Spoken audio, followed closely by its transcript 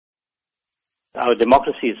our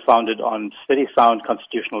democracy is founded on very sound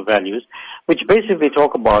constitutional values, which basically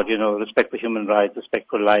talk about, respect for human rights, respect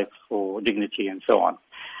for life, for dignity, and so on.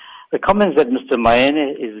 The comments that Mr. Maine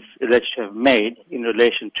is alleged to have made in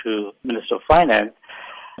relation to Minister of Finance,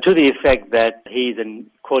 to the effect that he's an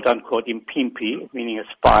quote-unquote impimpi, meaning a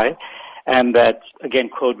spy, and that, again,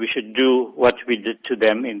 quote, we should do what we did to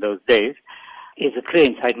them in those days, is a clear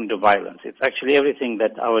incitement of violence. It's actually everything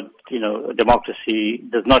that our, democracy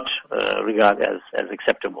does not regard as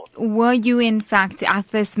acceptable. Were you, in fact, at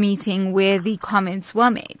this meeting where the comments were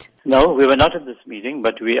made? No, we were not at this meeting,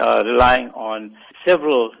 but we are relying on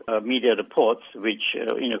several media reports which,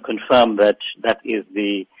 confirm that is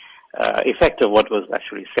the effect of what was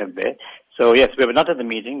actually said there. So yes, we were not at the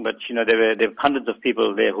meeting, but there were hundreds of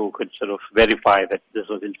people there who could sort of verify that this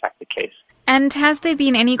was in fact the case. And has there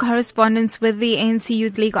been any correspondence with the ANC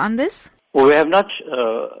Youth League on this? Well, we have not,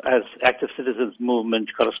 as Active Citizens Movement,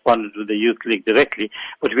 corresponded with the Youth League directly,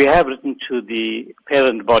 but we have written to the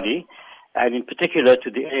parent body, and in particular to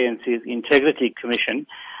the ANC's Integrity Commission,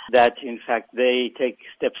 that in fact they take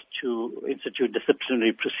steps to institute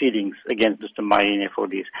disciplinary proceedings against Mr. Maine for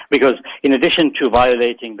these. Because in addition to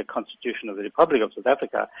violating the Constitution of the Republic of South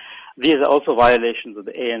Africa, these are also violations of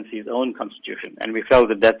the ANC's own constitution. And we felt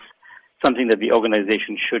that that's something that the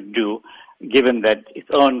organization should do, given that its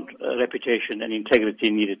own reputation and integrity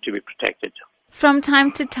needed to be protected. From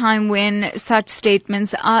time to time, when such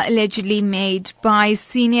statements are allegedly made by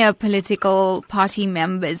senior political party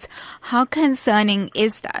members, how concerning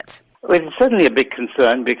is that? Well, it's certainly a big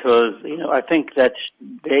concern because, I think that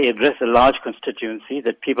they address a large constituency,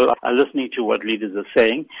 that people are listening to what leaders are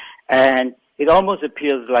saying, and it almost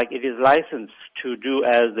appears like it is licensed to do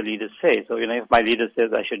as the leaders say. So, if my leader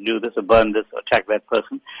says I should do this or burn this or attack that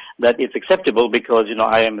person, that it's acceptable because,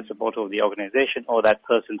 I am a supporter of the organization or that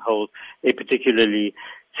person holds a particularly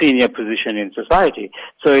senior position in society.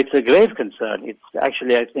 So it's a grave concern. It's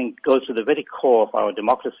actually, I think, goes to the very core of our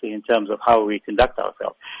democracy in terms of how we conduct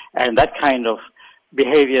ourselves. And that kind of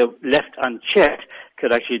behavior left unchecked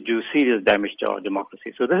could actually do serious damage to our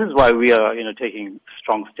democracy. So this is why we are, taking a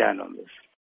strong stand on this.